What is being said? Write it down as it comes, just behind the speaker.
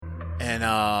And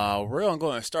we're going to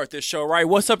go and start this show right.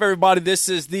 What's up, everybody? This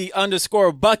is the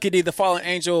 _Buckety, the fallen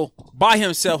angel, by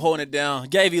himself holding it down.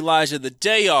 Gave Elijah the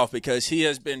day off because he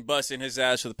has been busting his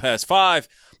ass for the past 5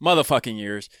 motherfucking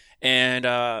years. And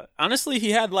honestly,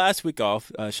 he had last week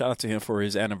off. Shout out to him for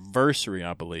his anniversary,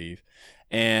 I believe.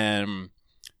 And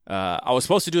I was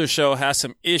supposed to do a show, had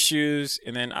some issues,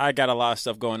 and then I got a lot of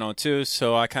stuff going on too.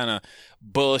 So I kind of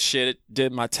bullshit,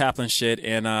 did my Taplin shit,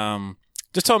 and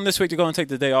just told him this week to go and take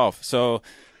the day off. So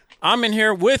I'm in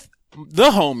here with the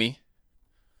homie,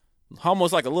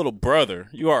 almost like a little brother.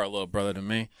 You are a little brother to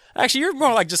me. Actually, you're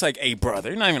more like just like a brother.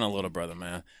 You're not even a little brother,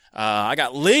 man. I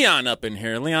got Leon up in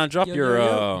here. Leon, drop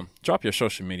your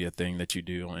social media thing that you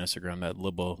do on Instagram. That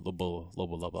libbo.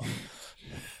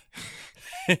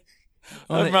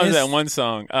 I remember that one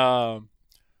song. I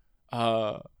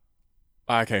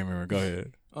can't remember. Go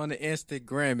ahead. On the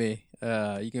Instagrammy,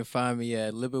 you can find me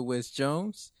at Libowitz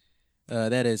Jones.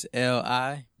 That is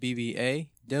LIBBAWITTZ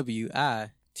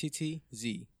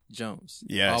Jones.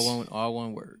 Yes. All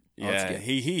one word. Yeah,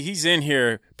 he's in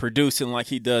here producing like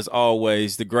he does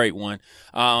always, the great one.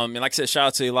 And like I said, shout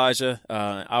out to Elijah.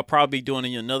 I'll probably be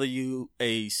doing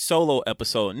a solo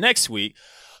episode next week.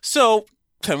 So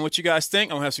tell me what you guys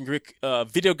think. I'm going to have some great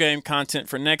video game content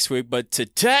for next week. But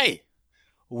today,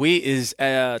 we is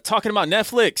talking about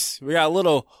Netflix. We got a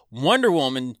little Wonder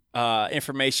Woman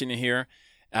information in here.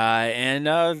 And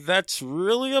that's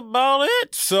really about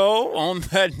it. So on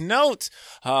that note,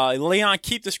 Leon,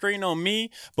 keep the screen on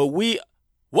me. But we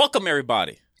welcome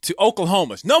everybody to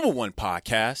Oklahoma's #1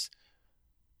 podcast.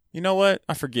 You know what?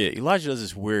 I forget. Elijah does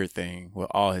this weird thing with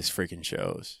all his freaking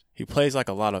shows. He plays like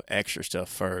a lot of extra stuff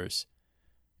first.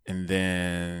 And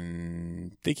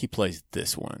then I think he plays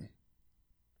this one.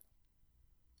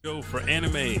 Go for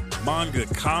anime, manga,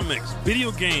 comics,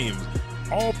 video games,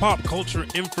 all pop culture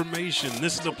information.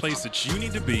 This is the place that you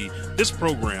need to be. This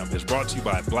program is brought to you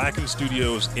by Blacken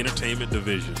Studios Entertainment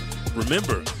Division.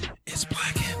 Remember, it's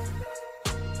Blacken.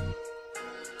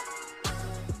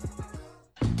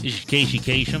 This is Casey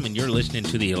Kasem, and you're listening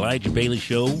to the Elijah Bailey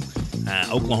Show,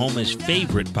 Oklahoma's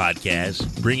favorite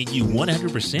podcast, bringing you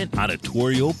 100%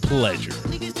 auditorial pleasure.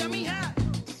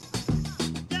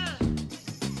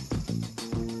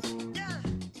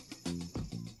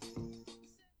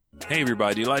 Hey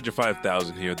everybody, Elijah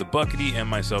 5000 here, the Buckety and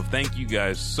myself. Thank you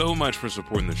guys so much for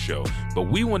supporting the show. But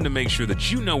we wanted to make sure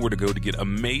that you know where to go to get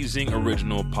amazing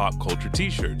original pop culture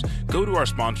t-shirts. Go to our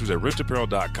sponsors at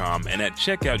riftapparel.com and at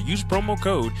checkout use promo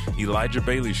code Elijah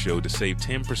Bailey Show to save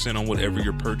 10% on whatever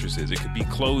your purchase is. It could be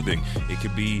clothing, it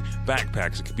could be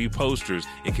backpacks, it could be posters,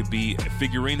 it could be a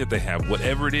figurine that they have.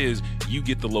 Whatever it is, you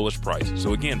get the lowest price.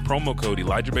 So again, promo code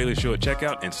Elijah Bailey Show at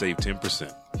checkout and save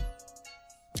 10%.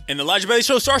 And the Elijah Bailey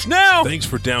Show starts now. Thanks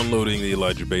for downloading the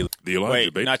Elijah Bailey.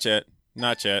 Wait, not yet.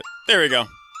 Not yet. There we go.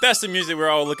 That's the music we're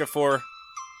all looking for.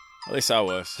 At least I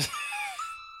was.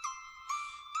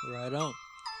 Right on.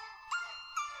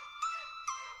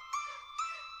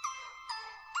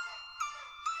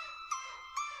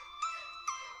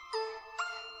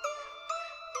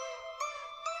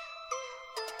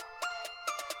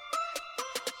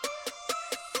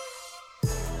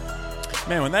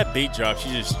 Man, when that beat drops,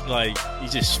 you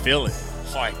just feel it.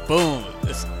 It's like boom.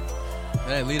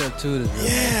 That lead up to it is really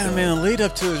nice. Man, lead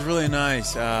up to it is really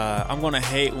nice. I'm gonna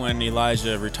hate when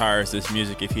Elijah retires this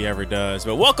music if he ever does.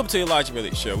 But welcome to Elijah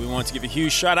Bailey Show. We want to give a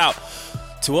huge shout out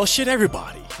to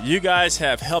everybody. You guys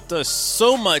have helped us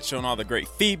so much on all the great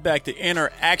feedback, the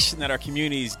interaction that our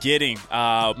community is getting.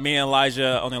 Me and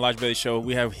Elijah on the Elijah Bailey Show,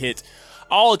 we have hit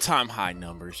all-time high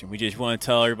numbers, and we just want to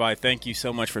tell everybody thank you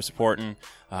so much for supporting.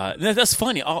 That's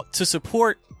funny. To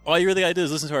support, all you really got to do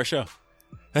is listen to our show.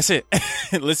 That's it.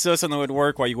 Listen to us on the way to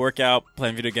work while you work out,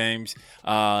 playing video games,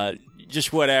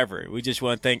 just whatever. We just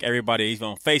want to thank everybody, even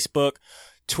on Facebook,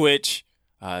 Twitch,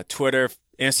 Twitter,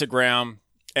 Instagram,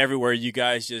 everywhere. You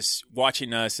guys just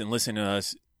watching us and listening to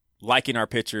us, liking our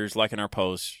pictures, liking our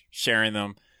posts, sharing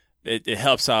them. It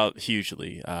helps out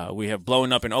hugely. We have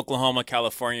blown up in Oklahoma,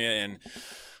 California, and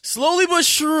slowly but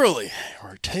surely,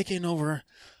 we're taking over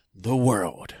the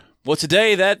world. Well,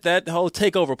 today, that whole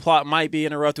takeover plot might be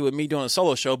interrupted with me doing a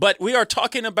solo show, but we are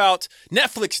talking about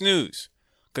Netflix news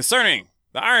concerning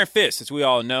the Iron Fist, as we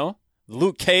all know,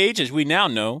 Luke Cage, as we now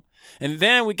know, and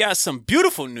then we got some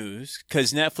beautiful news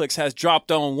because Netflix has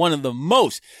dropped on one of the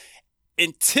most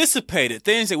anticipated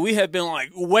things that we have been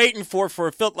waiting for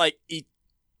it felt like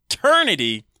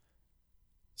eternity,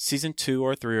 season 2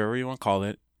 or 3, or whatever you want to call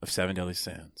it, of 7 Deadly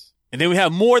Sins. And then we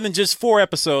have more than just 4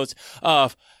 episodes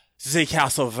of The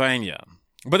Castlevania.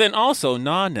 But then also,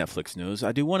 non-Netflix news,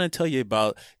 I do want to tell you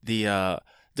about the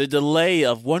delay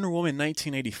of Wonder Woman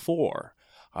 1984.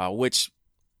 which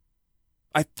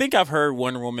I think I've heard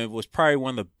Wonder Woman was probably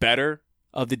one of the better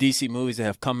of the DC movies that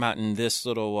have come out in this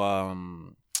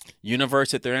little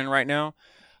universe that they're in right now.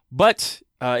 But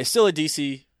it's still a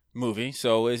DC movie,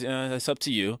 so it's up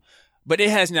to you. But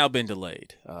it has now been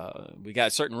delayed. We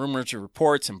got certain rumors and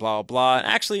reports and blah, blah, blah. And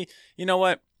actually, you know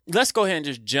what? Let's go ahead and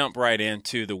just jump right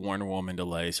into the Wonder Woman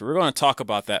delay. So we're going to talk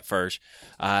about that first.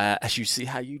 As you see,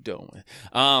 how you doing?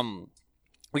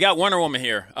 We got Wonder Woman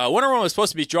here. Wonder Woman was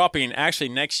supposed to be dropping actually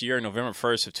next year, November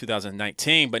 1st of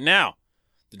 2019. But now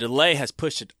the delay has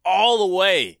pushed it all the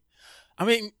way.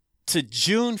 To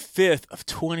June 5th of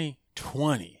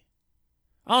 2020.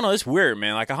 I don't know. It's weird,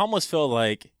 man. Like, I almost feel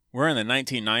like we're in the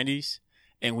 1990s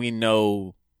and we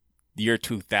know the year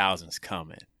 2000 is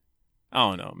coming. I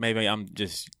don't know. Maybe I'm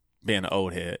just being an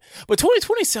old head. But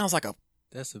 2020 sounds like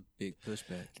That's a big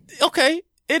pushback. Okay.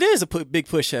 It is a big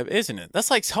pushback, isn't it?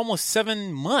 That's like almost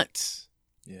 7 months.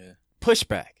 Yeah.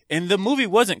 Pushback. And the movie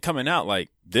wasn't coming out like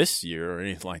this year or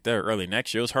anything like that, or early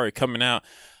next year. It was already coming out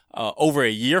over a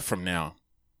year from now.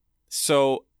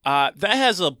 So that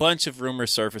has a bunch of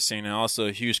rumors surfacing and also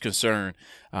a huge concern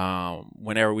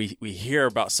whenever we hear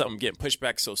about something getting pushed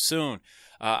back so soon.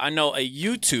 I know a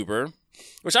YouTuber,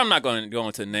 which I'm not going to go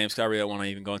into the names because I really don't want to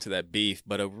even go into that beef,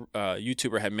 but a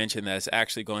YouTuber had mentioned that it's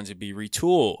actually going to be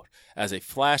retooled as a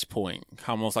Flashpoint,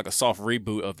 almost like a soft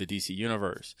reboot of the DC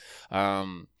universe.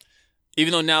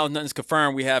 Even though now nothing's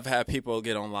confirmed, we have had people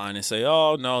get online and say,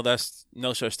 oh, no, that's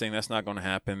no such thing. That's not going to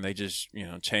happen. They just,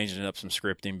 changing up some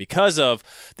scripting because of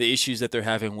the issues that they're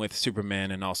having with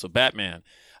Superman and also Batman.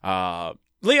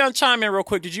 Leon, chime in real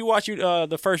quick. Did you watch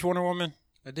the first Wonder Woman?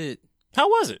 I did. How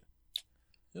was it?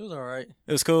 It was all right.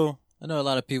 It was cool. I know a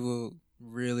lot of people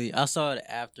I saw it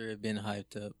after it been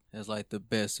hyped up as like the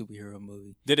best superhero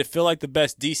movie. Did it feel like the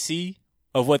best DC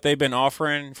of what they've been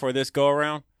offering for this go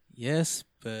around? Yes,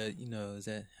 but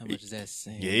how much is that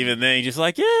saying? Yeah, even then, you're just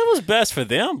like, yeah, it was best for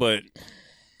them, but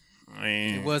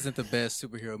it wasn't the best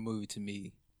superhero movie to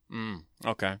me.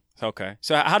 Okay.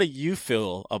 So how do you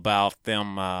feel about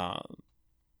them?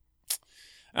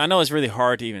 I know it's really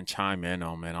hard to even chime in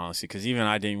on, man, honestly, because even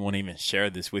I didn't want to even share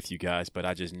this with you guys, but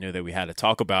I just knew that we had to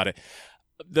talk about it.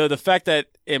 The fact that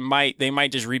they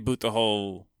might just reboot the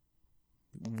whole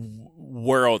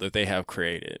world that they have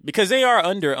created, because they are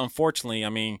under,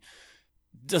 unfortunately,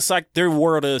 just like their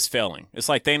world is failing. It's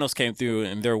like Thanos came through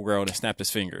in their world and snapped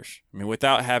his fingers.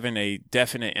 Without having a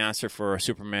definite answer for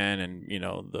Superman, and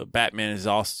the Batman is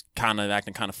also kind of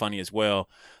acting kind of funny as well.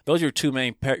 Those are two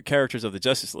main characters of the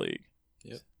Justice League.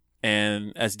 Yep.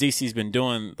 And as DC's been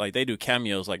doing, like, they do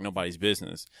cameos like nobody's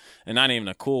business, and not even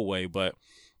a cool way. But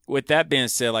with that being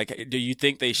said, like, do you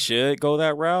think they should go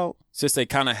that route since they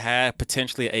kind of had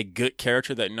potentially a good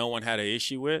character that no one had an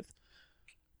issue with,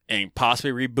 and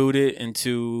possibly reboot it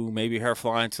into maybe her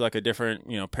flying to like a different,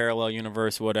 parallel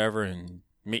universe or whatever, and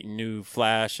meeting new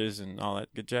Flashes and all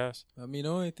that good jazz? The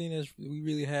only thing that we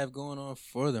really have going on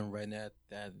for them right now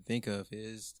that I think of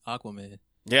is Aquaman.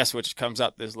 Yes, which comes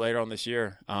out later on this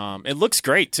year. It looks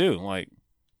great too. Like,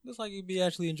 looks like it'd be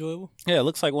actually enjoyable. Yeah, it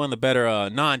looks like one of the better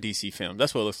non-DC films.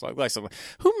 That's what it looks like. Like,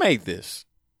 who made this?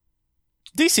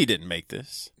 DC didn't make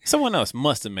this. Someone else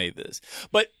must have made this.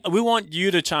 But we want you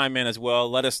to chime in as well.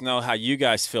 Let us know how you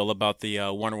guys feel about the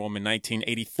Wonder Woman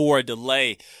 1984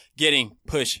 delay getting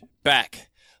pushed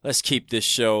back. Let's keep this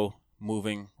show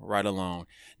moving right along.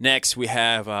 Next, we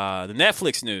have the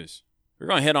Netflix news. We're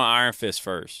going to hit on Iron Fist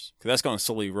first, because that's going to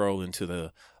slowly roll into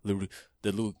the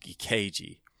Luke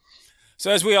Cagey. So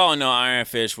as we all know, Iron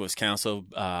Fist was canceled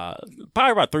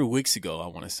probably about 3 weeks ago, I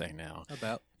want to say now.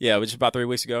 Yeah, which is about 3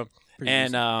 weeks ago.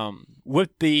 And with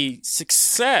the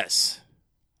success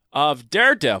of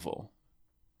Daredevil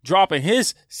dropping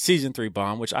his season 3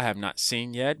 bomb, which I have not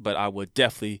seen yet, but I would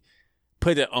definitely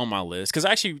put it on my list, because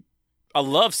actually I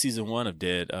love season 1 of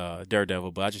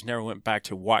Daredevil, but I just never went back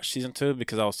to watch season 2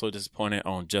 because I was so disappointed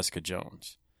on Jessica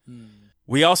Jones.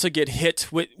 We also get hit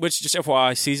with, which just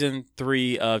FYI, season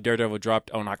 3 of Daredevil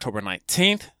dropped on October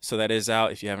 19th. So that is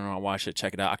out. If you haven't watched it,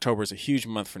 check it out. October is a huge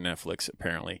month for Netflix,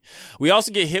 apparently. We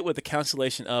also get hit with the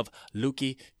cancellation of Luke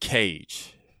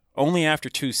Cage, only after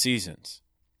 2 seasons.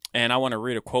 And I want to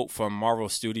read a quote from Marvel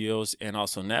Studios and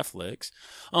also Netflix.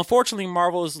 Unfortunately,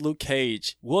 Marvel's Luke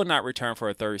Cage will not return for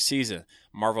a 3rd season.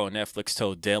 Marvel and Netflix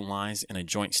told Deadlines in a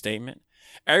joint statement.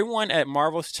 Everyone at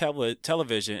Marvel's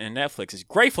television and Netflix is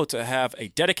grateful to have a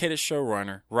dedicated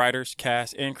showrunner, writers,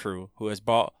 cast, and crew who has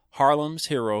brought Harlem's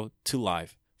hero to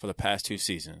life for the past 2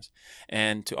 seasons.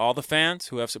 And to all the fans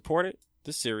who have supported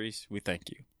the series, we thank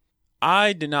you.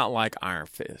 I did not like Iron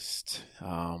Fist.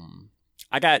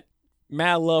 I got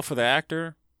mad love for the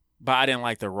actor, but I didn't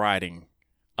like the writing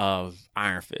of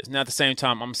Iron Fist. Now, at the same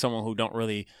time, I'm someone who don't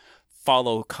really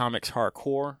follow comics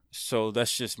hardcore, so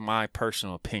that's just my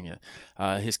personal opinion.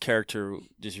 His character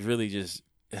it's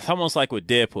almost like with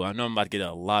Deadpool. I know I'm about to get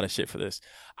a lot of shit for this.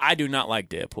 I do not like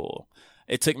Deadpool.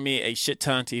 It took me a shit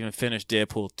ton to even finish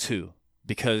Deadpool 2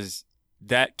 because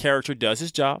that character does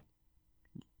his job.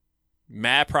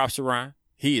 Mad props to Ryan.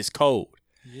 He is cold.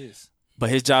 He is. But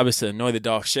his job is to annoy the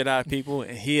dog shit out of people,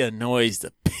 and he annoys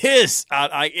the piss out.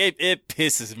 It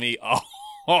pisses me off.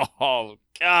 Oh,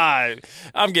 God.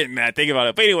 I'm getting mad thinking about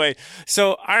it. But anyway,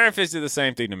 so Iron Fist did the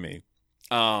same thing to me.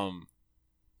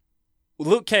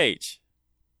 Luke Cage.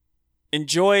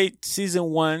 Enjoyed season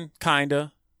 1,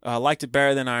 kinda. Liked it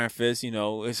better than Iron Fist. You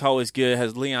know, it's always good,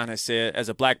 as Leon has said, as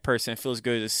a black person, it feels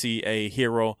good to see a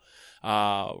hero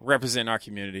represent our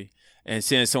community. And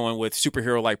seeing someone with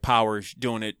superhero-like powers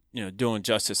doing it, doing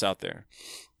justice out there.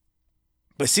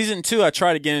 But season 2, I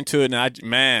tried to get into it,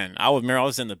 and I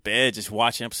was in the bed just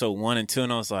watching episode 1 and 2,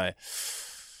 and I was like,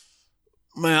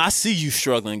 man, I see you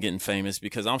struggling getting famous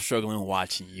because I'm struggling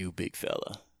watching you, big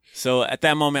fella. So at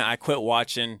that moment, I quit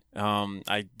watching.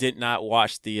 I did not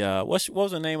watch the what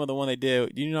was the name of the one they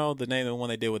did? Do you know the name of the one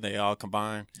they did when they all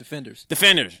combined? Defenders.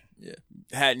 Yeah.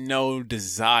 Had no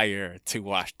desire to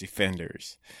watch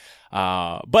Defenders.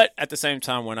 But at the same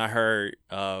time, when I heard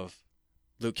of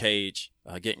Luke Cage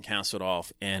getting canceled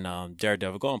off and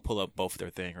Daredevil, go and pull up both of their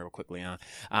thing real quickly.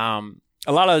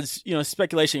 A lot of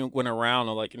speculation went around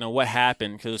on what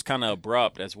happened because it was kind of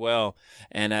abrupt as well.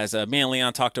 And as me and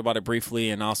Leon talked about it briefly,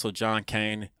 and also John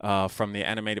Kane from the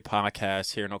animated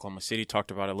podcast here in Oklahoma City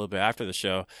talked about it a little bit after the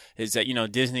show, is that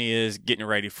Disney is getting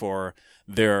ready for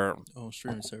their own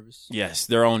streaming service. Yes,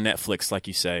 their own Netflix, like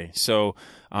you say. So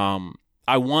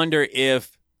I wonder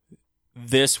if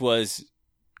this was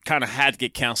kind of had to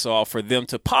get canceled off for them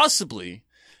to possibly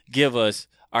give us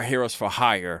our Heroes for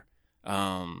Hire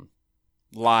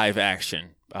live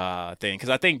action thing. Because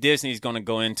I think Disney's going to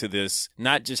go into this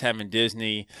not just having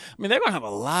Disney. I mean, they're going to have a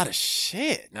lot of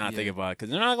shit now I think about it. Because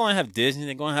they're not going to have Disney.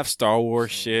 They're going to have Star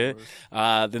Wars shit.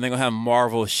 Then they're going to have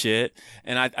Marvel shit.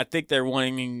 And I think they're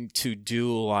wanting to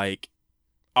do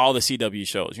all the CW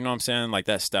shows, you know what I'm saying? Like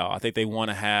that style. I think they want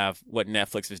to have what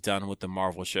Netflix has done with the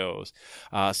Marvel shows.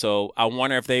 So I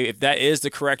wonder if that is the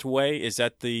correct way.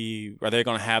 Are they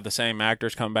going to have the same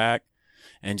actors come back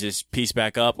and just piece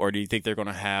back up, or do you think they're going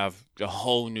to have a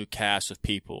whole new cast of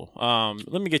people?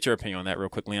 Let me get your opinion on that real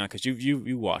quick, Leon, because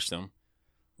you watched them.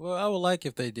 Well, I would like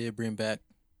if they did bring back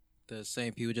the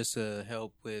same people just to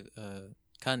help with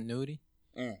continuity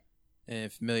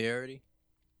and familiarity.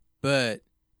 But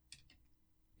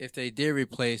if they did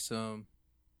replace them,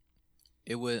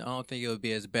 I don't think it would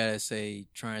be as bad as, say,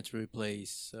 trying to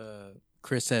replace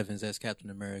Chris Evans as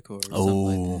Captain America or something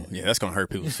like that. Yeah, that's going to hurt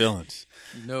people's feelings.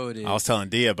 It is. I was telling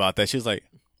Dia about that. She was like,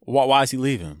 why is he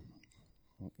leaving?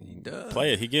 He does.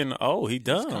 Play it. He getting old. He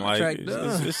done.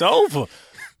 It's over.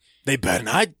 They better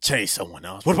not chase someone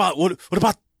else. What about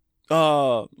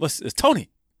it's Tony?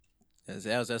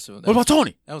 What about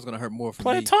Tony? That was going to hurt more for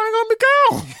Play me. Tony going to be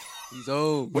gone. He's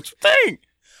old. What you think?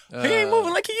 He ain't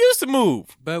moving like he used to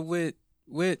move. But with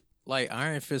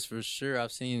Iron Fist, for sure,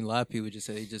 I've seen a lot of people just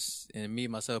say and me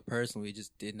myself personally,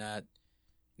 just did not,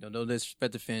 no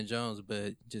disrespect to Finn Jones,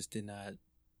 but just did not.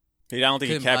 I don't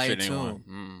think he captured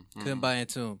anyone. Couldn't buy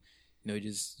into him.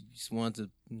 Just wanted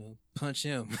to punch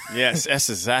him. Yes, that's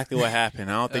exactly what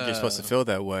happened. I don't think you're supposed to feel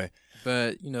that way.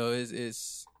 But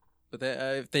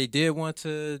if they did want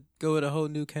to go with a whole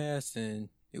new cast, then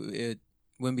it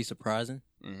wouldn't be surprising.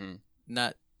 Mm-hmm.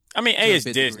 Not. I mean, it's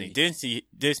Disney.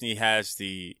 Disney has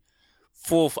the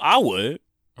full. I would.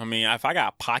 I mean, if I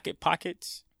got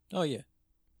pockets. Oh yeah.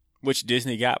 Which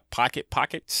Disney got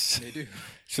pockets. They do.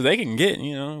 So they can get,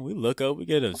 we look up, we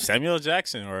get a Samuel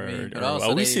Jackson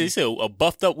we see a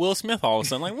buffed up Will Smith all of a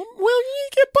sudden. Like, Will, you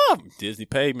get buff. Disney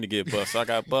paid me to get buff, so I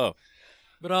got buff.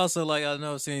 But also, I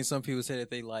know seeing some people say that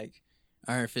they like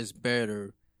Iron Fist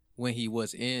better when he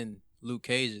was in Luke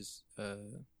Cage's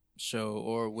show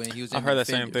or when he was in I heard that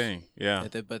Defenders. Same thing, yeah.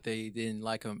 But they didn't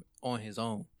like him on his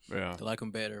own. Yeah. They like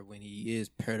him better when he is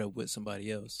paired up with somebody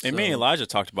else. And me and Elijah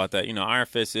talked about that. Iron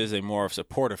Fist is a more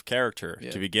supportive character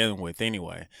to begin with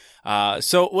anyway.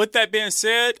 So with that being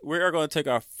said, we are going to take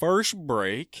our first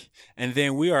break, and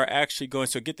then we are actually going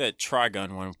to get that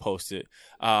Trigun one posted.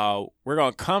 We're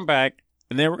going to come back,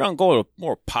 and then we're going to go a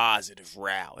more positive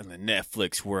route in the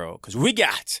Netflix world because we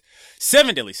got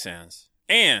 7 Deadly Sins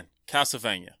and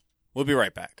Castlevania. We'll be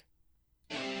right back.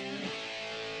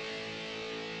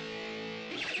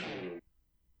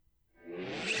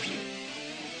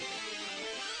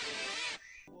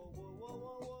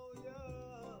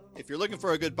 If you're looking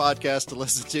for a good podcast to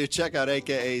listen to, check out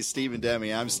AKA Steve and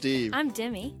Demi. I'm Steve. I'm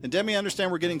Demi. And Demi, I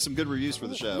understand we're getting some good reviews for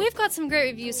the show. We've got some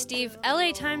great reviews, Steve.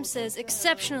 LA Times says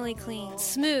exceptionally clean,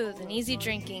 smooth, and easy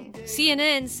drinking.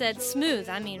 CNN said smooth,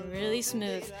 I mean really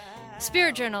smooth.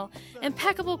 Spirit Journal,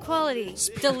 impeccable quality,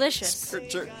 delicious.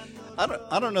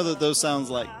 I don't know that those sounds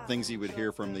like things you would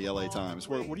hear from the LA Times.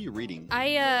 What are you reading?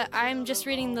 I'm just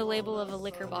reading the label of a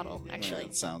liquor bottle, actually.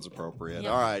 That sounds appropriate.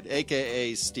 Yep. All right,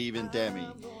 AKA Steve and Demi.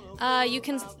 You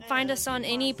can find us on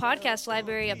any podcast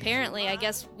library, apparently. I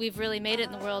guess we've really made it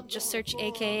in the world. Just search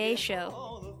AKA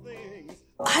Show.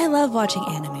 I love watching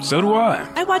anime. So do I.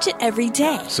 I watch it every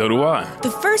day. So do I.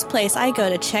 The first place I go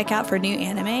to check out for new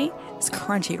anime is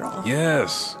Crunchyroll.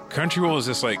 Yes. Crunchyroll is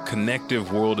this like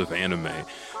connective world of anime.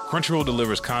 Crunchyroll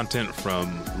delivers content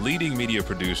from leading media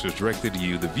producers directly to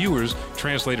you, the viewers,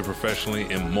 translated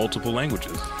professionally in multiple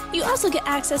languages. You also get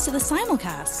access to the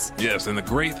simulcasts. Yes, and the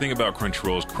great thing about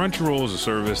Crunchyroll is a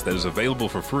service that is available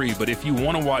for free, but if you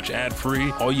want to watch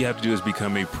ad-free, all you have to do is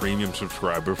become a premium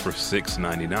subscriber for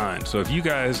 $6.99. So if you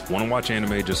guys want to watch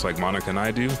anime just like Monica and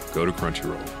I do, go to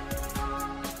Crunchyroll.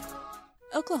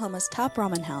 Oklahoma's top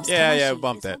ramen house. Yeah,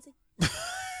 bump that.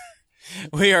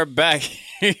 We are back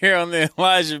here on the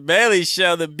Elijah Bailey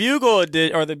Show, the Bugle, the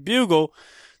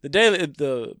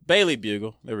Bailey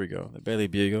Bugle. There we go, the Bailey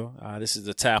Bugle. This is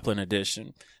the Taplin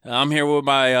edition. I'm here with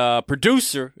my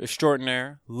producer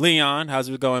extraordinaire, Leon. How's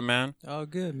it going, man? All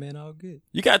good, man. All good.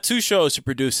 You got 2 shows to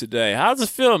produce today. How's it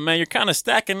feel, man? You're kind of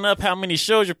stacking up how many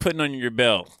shows you're putting on your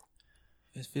belt.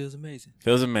 It feels amazing.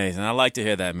 Feels amazing. I like to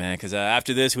hear that, man, because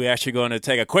after this, we're actually going to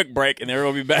take a quick break, and then we're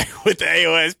going to be back with the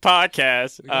AOS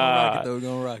podcast. We're going to rock it, though. We're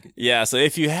going to rock it. Yeah, so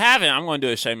if you haven't, I'm going to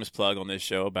do a shameless plug on this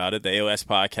show about it. The AOS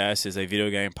podcast is a video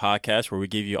game podcast where we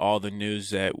give you all the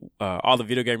news that, all the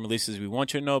video game releases we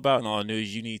want you to know about and all the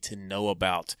news you need to know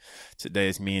about. Today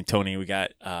is me and Tony. We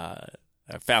got a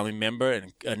family member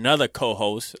and another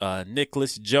co-host,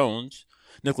 Nicholas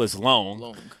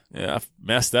Long. Yeah, I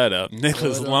messed that up.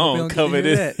 Nicholas Long coming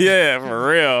in. Yeah, for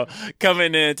real.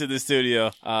 Coming into the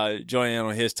studio, joining in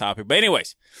on his topic. But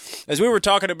anyways, as we were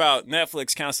talking about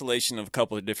Netflix cancellation of a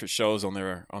couple of different shows on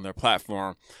their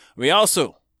platform, we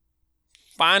also,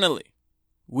 finally,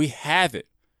 we have it.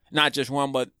 Not just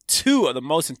one, but 2 of the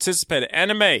most anticipated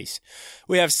animes.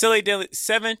 We have 7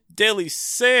 Deadly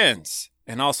Sins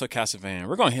and also Castlevania.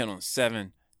 We're going to hit on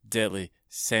 7 Deadly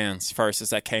Sins first, as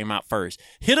that came out first.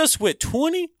 Hit us with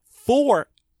 24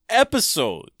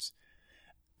 episodes.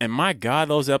 And my God,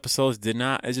 those episodes it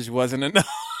just wasn't enough.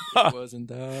 It wasn't,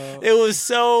 dog. It was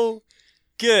so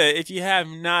good. If you have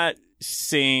not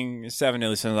seen 7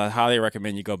 Deadly Sins, I highly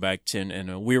recommend you go back and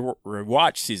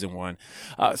rewatch season 1.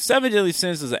 7 Deadly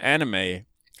Sins is an anime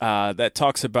that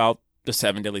talks about the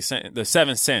 7 deadly sins, the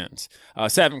 7 sins,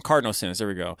 7 cardinal sins. There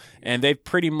we go. And they've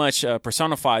pretty much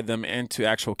personified them into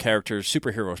actual characters,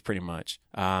 superheroes, pretty much.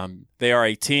 They are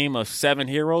a team of 7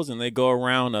 heroes, and they go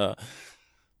around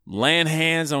laying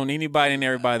hands on anybody and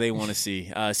everybody they want to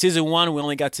see. Season 1, we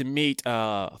only got to meet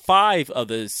 5 of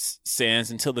the sins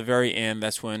until the very end.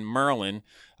 That's when Merlin,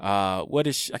 I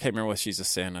can't remember what she's a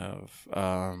sin of.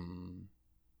 I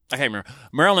can't remember.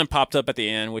 Merlin popped up at the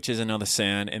end, which is another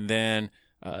sin, and then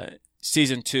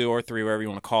season 2 or 3, whatever you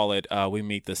want to call it, we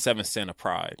meet the 7th sin of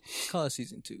pride. Call it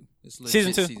season 2. It's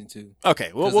season 2? Season 2.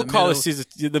 Okay, we'll call it season.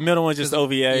 The middle one just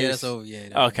OVAs. Yeah, that's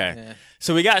OVA. Okay, yeah.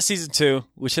 So we got season 2,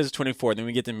 which is 24. Then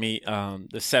we get to meet the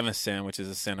 7th sin, which is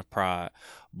the sin of pride.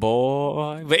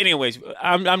 Boy, but anyways,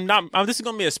 I'm not. This is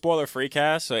gonna be a spoiler-free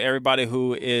cast, so everybody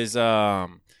who is hey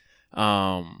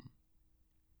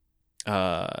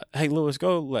Lewis,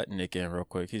 go let Nick in real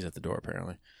quick. He's at the door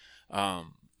apparently.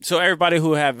 So everybody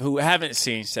who haven't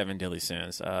seen 7 Deadly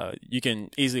Sins, you can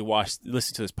easily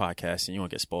listen to this podcast, and you won't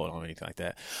get spoiled on anything like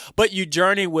that. But you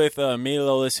journey with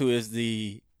Lolis, who is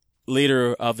the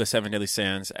leader of the 7 Deadly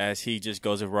Sins, as he just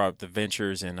goes over the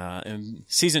ventures. And in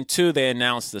season 2, they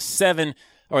announced the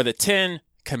 10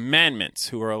 commandments,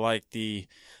 who are like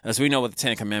as we know what the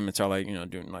 10 commandments are, like,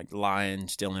 doing like lying,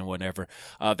 stealing, whatever.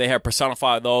 They have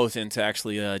personified those into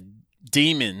actually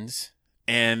demons,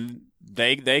 and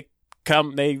they've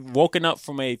woken up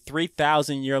from a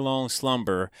 3,000-year-long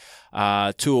slumber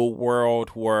to a world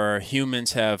where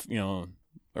humans have,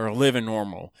 are living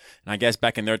normal. And I guess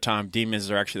back in their time,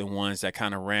 demons are actually the ones that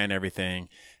kind of ran everything.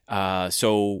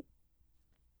 So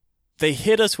they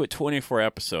hit us with 24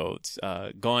 episodes,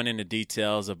 going into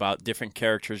details about different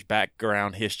characters,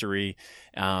 background, history,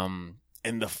 and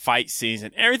the fight scenes,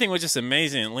 and everything was just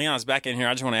amazing. And Leon's back in here.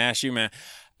 I just want to ask you, man,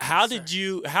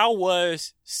 how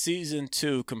was season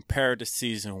 2 compared to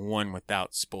season 1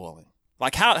 without spoiling?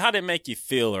 Like, how did it make you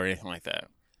feel or anything like that?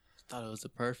 I thought it was the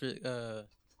perfect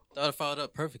thought it followed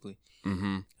up perfectly.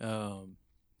 Mm-hmm.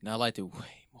 And I liked it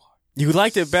way more. You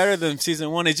liked it better than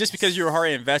season 1. It's just because you were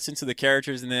already invested into the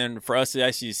characters, and then for us to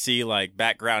actually see like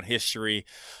background history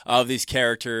of these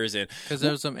characters, and because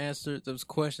there was some answers, there was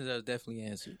questions that was definitely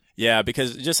answered. Yeah,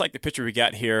 because just like the picture we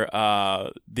got here,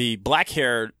 the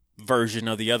black-haired version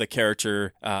of the other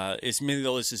character is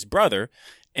Milos' brother,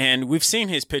 and we've seen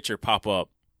his picture pop up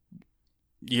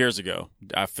years ago.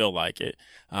 I feel like it.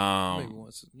 Maybe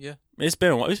once, yeah. It's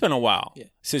been a while Yeah.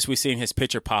 since we've seen his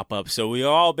picture pop up. So we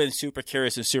all been super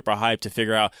curious and super hyped to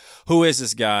figure out who is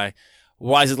this guy.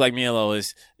 Why is it like Milo?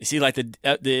 Is he like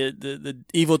the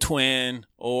evil twin,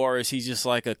 or is he just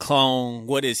like a clone?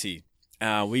 What is he?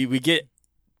 We get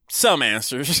some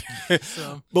answers.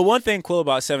 But one thing cool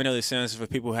about Seven Deadly Sins for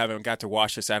people who haven't got to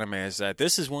watch this anime is that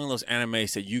this is one of those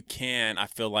animes that you can, I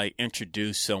feel like,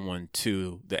 introduce someone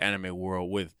to the anime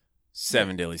world with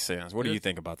Seven Deadly Sins. What do you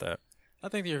think about that? I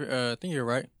think you're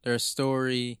right. There's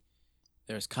story,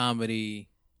 there's comedy,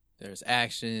 there's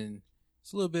action.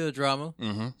 It's a little bit of drama,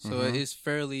 so it's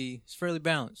fairly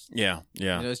balanced. Yeah.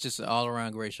 It's just an all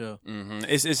around great show.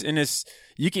 It's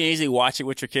you can easily watch it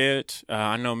with your kids.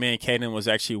 I know me and Kaden was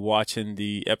actually watching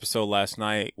the episode last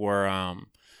night where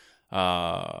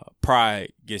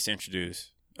Pride gets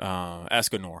introduced,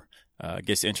 Escanor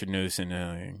gets introduced,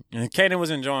 and Kaden was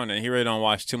enjoying it. He really don't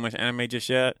watch too much anime just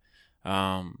yet.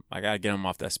 I gotta get him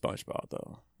off that SpongeBob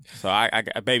though. So I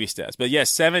got baby steps. But yes,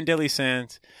 Seven Deadly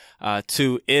Sins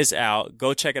 2 is out.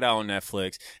 Go check it out on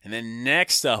Netflix. And then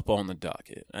next up on the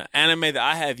docket, an anime that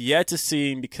I have yet to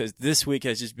see because this week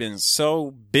has just been so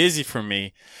busy for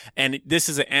me. And this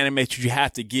is an anime that you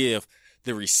have to give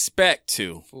the respect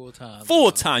to. Full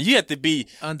time. You have to be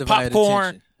Undivided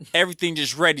popcorn, attention. everything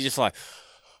just ready, just like,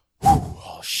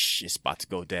 oh shit, it's about to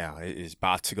go down. It is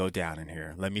about to go down in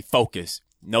here. Let me focus.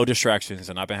 No distractions.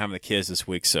 And I've been having the kids this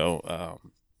week, so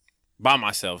by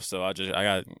myself, so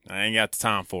I ain't got the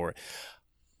time for it.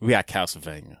 We got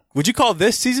Castlevania. Would you call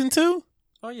this season 2?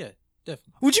 Oh yeah,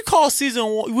 definitely. Would you call season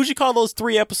 1? Would you call those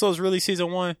 3 episodes really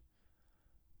season 1?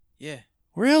 Yeah,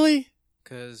 Really?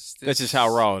 because That's just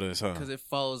how raw it is, huh? Because it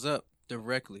follows up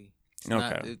directly. It's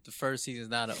Okay. not, the first season is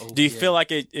not an OVA. Do you feel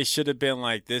like it should have been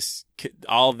like this?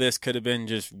 All of this could have been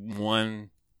just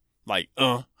one, like,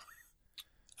 I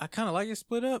kind of like it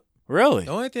split up. Really?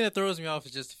 The only thing that throws me off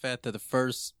is just the fact that the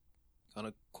first kind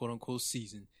of quote unquote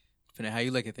season, depending on how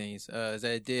you look at things, is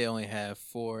that it did only have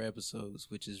 4 episodes,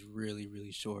 which is really,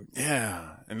 really short.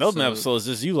 Yeah. And those episodes,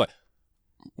 just you like,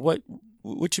 what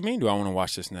you mean? Do I want to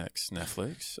watch this next,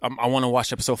 Netflix? I want to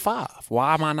watch episode 5.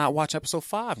 Why am I not watch episode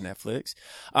 5, Netflix?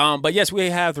 But yes,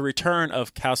 we have the return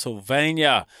of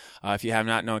Castlevania. If you have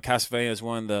not known, Castlevania is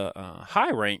one of the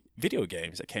high-ranked video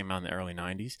games that came out in the early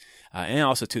 90s and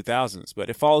also 2000s. But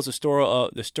it follows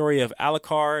the story of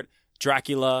Alucard,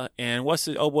 Dracula, and what's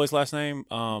the old boy's last name?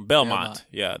 Belmont.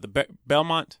 Yeah, the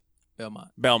Belmont.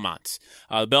 Belmonts.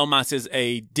 Belmonts is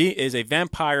a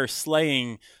vampire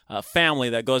slaying family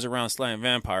that goes around slaying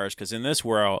vampires, because in this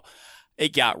world,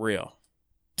 it got real.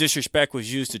 Disrespect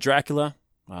was used to Dracula.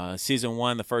 Season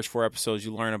 1, the first 4 episodes,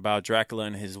 you learn about Dracula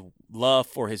and his love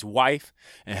for his wife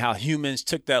and how humans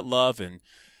took that love and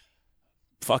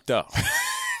fucked up.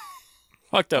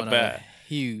 Fucked up bad.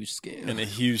 In a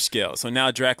huge scale. So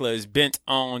now Dracula is bent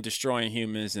on destroying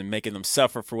humans and making them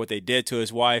suffer for what they did to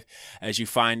his wife. As you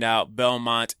find out,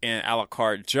 Belmont and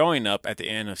Alucard join up at the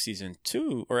end of season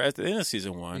 2, or at the end of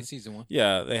season 1. In season 1.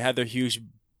 Yeah, they had their huge.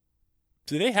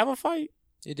 Did they have a fight?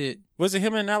 It did. Was it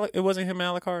him and It wasn't him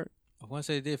and Alucard. I want to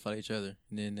say they did fight each other,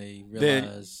 and then they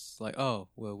realized, oh,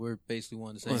 well, we're basically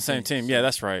one of the same team. So. Yeah,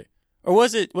 that's right. Or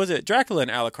was it Dracula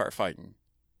and Alucard fighting?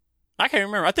 I can't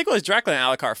remember. I think it was Dracula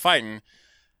and Alucard fighting.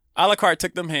 Alucard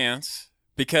took them hands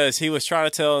because he was trying to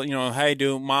tell, hey,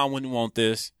 dude, mom wouldn't want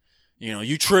this.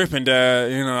 You tripping, dad.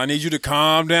 I need you to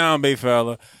calm down, big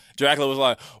fella. Dracula was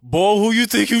like, boy, who you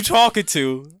think you talking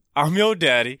to? I'm your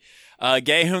daddy.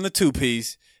 Gave him the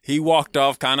 2-piece. He walked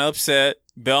off kind of upset.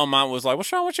 Belmont was like,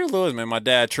 what's wrong with you, Lewis, man? My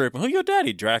dad tripping. Who your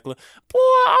daddy, Dracula? Boy,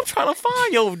 I'm trying to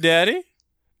find your daddy.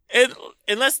 And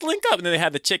let's link up. And then they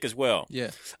had the chick as well.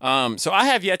 Yeah. So I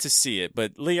have yet to see it,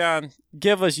 but Leon,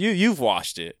 give us, you've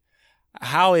watched it.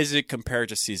 How is it compared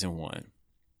to season 1?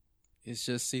 It's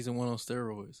just season 1 on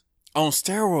steroids. On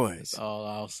steroids? That's all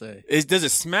I'll say. Does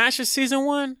it smash as season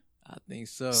 1? I think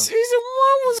so. Season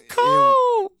 1 was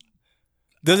cold.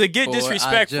 Does it get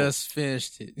disrespectful? I just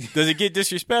finished it. Does it get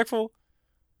disrespectful?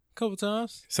 A couple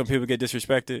times. Some people get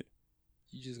disrespected.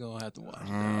 You just gonna have to watch it.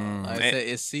 Like I said,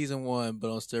 it's season 1,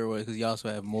 but on steroids, because you also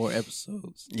have more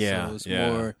episodes. Yeah, so it's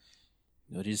more.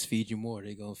 They just feed you more.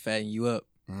 They gonna fatten you up,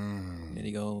 and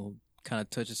they gonna kind of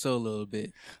touch the soul a little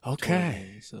bit.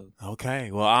 Okay. So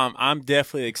Okay. Well, I'm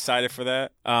definitely excited for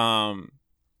that.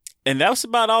 And that's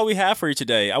about all we have for you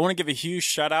today. I want to give a huge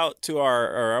shout out to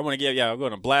I'm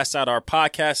going to blast out our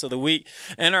podcast of the week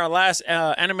and our last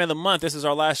anime of the month. This is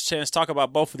our last chance to talk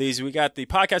about both of these. We got the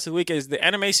podcast of the week is the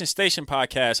Animation Station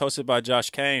podcast hosted by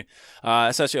Josh Kane.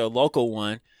 It's actually a local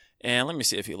one. And let me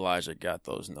see if Elijah got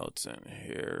those notes in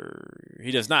here.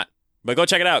 He does not. But go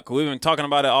check it out because we've been talking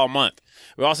about it all month.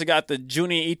 We also got the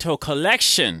Junji Ito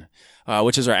collection,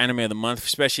 which is our anime of the month,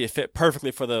 especially it fit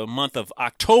perfectly for the month of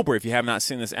October. If you have not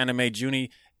seen this anime, Junji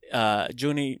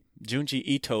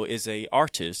Ito is a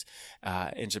artist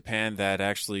in Japan that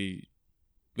actually,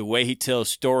 the way he tells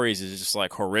stories is just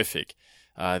like horrific.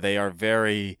 They are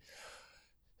very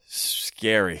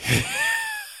scary.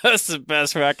 That's the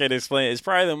best way I can explain it. It's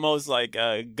probably the most like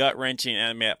gut-wrenching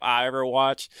anime I ever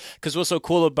watched. Because what's so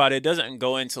cool about it doesn't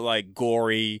go into like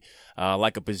gory,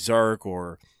 like a Berserk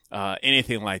or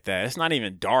anything like that. It's not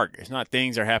even dark. It's not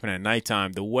things that are happening at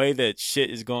nighttime. The way that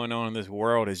shit is going on in this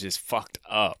world is just fucked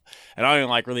up. And I don't even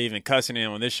like really even cussing in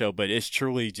on this show, but it's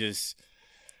truly just,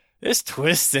 it's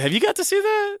twisted. Have you got to see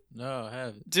that? No, I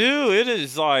haven't. Dude, it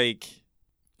is like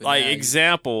But now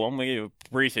example. I'm going to give you a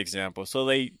brief example. So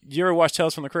you ever watch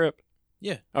Tales from the Crypt?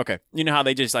 Yeah. Okay. You know how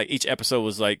they just like each episode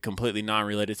was like completely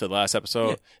non-related to the last episode?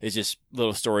 Yeah. It's just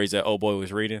little stories that old boy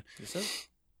was reading. Yes, sir.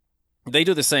 They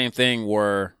do the same thing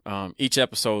where each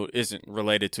episode isn't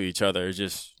related to each other. It's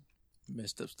just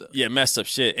Messed up stuff. yeah, messed up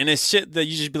shit. And it's shit that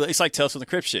you just be like, it's like Tales from the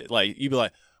Crypt shit. Like you be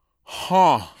like,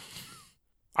 huh,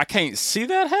 I can't see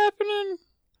that happening,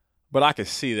 but I could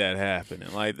see that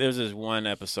happening. Like there's this one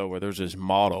episode where there's this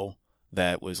model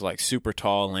that was like super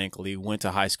tall, lanky, went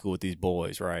to high school with these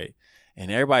boys, right?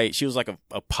 And everybody, she was like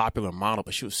a popular model,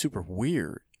 but she was super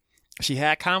weird. She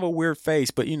had kind of a weird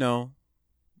face, but you know,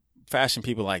 fashion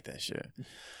people like that shit.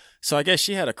 So I guess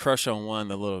she had a crush on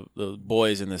one of the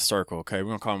boys in this circle. Okay, we're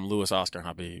gonna call him Louis Oscar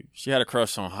Habib. She had a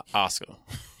crush on Oscar.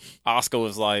 Oscar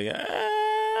was like,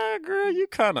 girl, you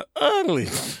kind of ugly,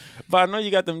 but I know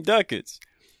you got them ducats.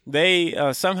 They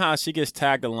somehow she gets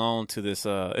tagged along to this.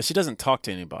 She doesn't talk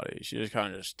to anybody. She just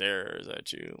kind of stares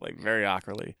at you like very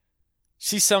awkwardly.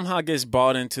 She somehow gets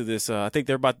bought into this. I think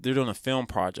they're doing a film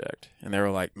project, and they were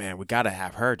like, "Man, we gotta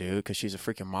have her, dude, because she's a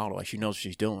freaking model. Like she knows what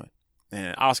she's doing."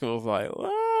 And Oscar was like,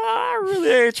 "Well, I really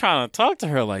ain't trying to talk to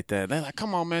her like that." They're like,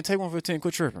 "Come on, man, take 115,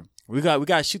 quit tripping. We got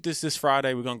to shoot this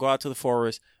Friday. We're gonna go out to the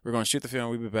forest. We're gonna shoot the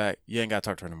film. We'll be back. You ain't gotta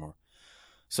talk to her anymore."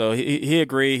 So he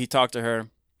agreed. He talked to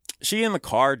her. She in the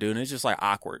car, dude, and it's just like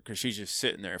awkward because she's just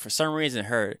sitting there. For some reason,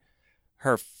 her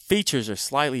features are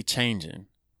slightly changing.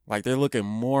 Like they're looking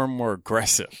more and more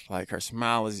aggressive. Like her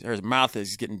mouth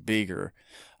is getting bigger.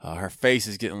 Her face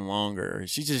is getting longer.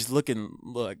 She's just looking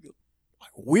like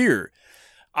weird.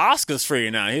 Oscar's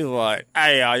freaking out. He's like,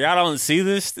 "Hey, y'all don't see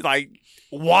this? Like,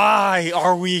 why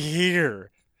are we here?"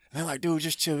 And they're like, "Dude,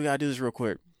 just chill. We gotta do this real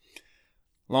quick."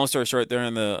 Long story short, they're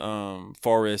in the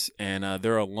forest and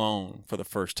they're alone for the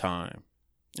first time.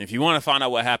 If you want to find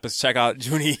out what happens, check out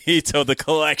Junji Ito, the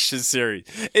collection series.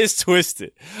 It's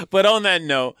twisted. But on that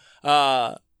note,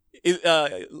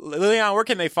 Lilian, where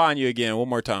can they find you again? One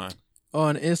more time.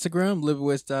 On Instagram,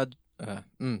 Liverwitz.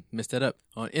 Messed that up.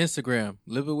 On Instagram,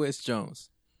 Liverwitz Jones.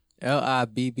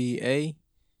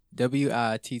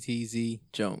 LIBBAWITTZ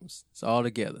Jones. It's all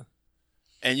together.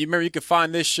 And you remember you can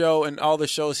find this show and all the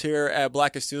shows here at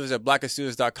Blackest Studios at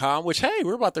blackeststudios.com, which, hey,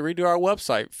 we're about to redo our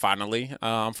website finally.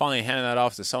 I'm finally handing that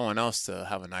off to someone else to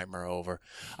have a nightmare over.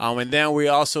 And then we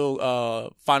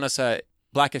also find us at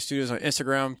Blackest Studios on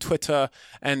Instagram, Twitter,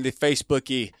 and the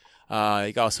Facebookie.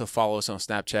 You can also follow us on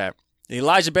Snapchat.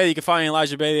 Elijah Bailey, you can find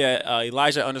Elijah Bailey at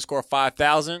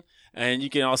Elijah_5000. And you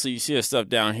can also, you see us stuff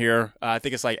down here. I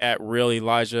think it's like at real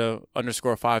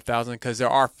Elijah_5000 because there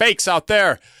are fakes out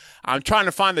there. I'm trying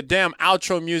to find the damn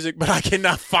outro music, but I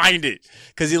cannot find it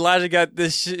because Elijah got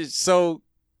this shit so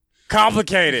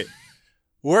complicated.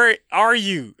 Where are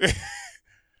you? If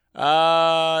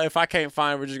I can't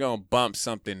find it, we're just going to bump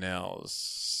something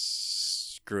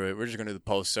else. Screw it. We're just going to do the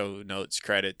post show notes,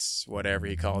 credits, whatever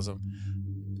he calls them.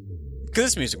 Because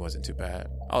this music wasn't too bad.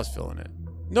 I was feeling it.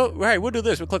 No, hey, we'll do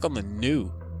this. We'll click on the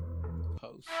new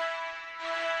post.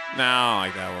 No, I don't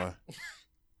like that one.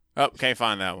 Oh, can't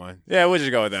find that one. Yeah, we'll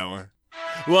just go with that one.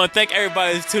 We want to thank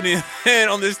everybody who's tuning in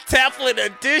on this Taplin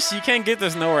edition. You can't get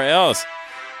this nowhere else.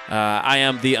 I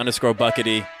am the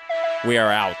 _Buckety. We are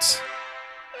out.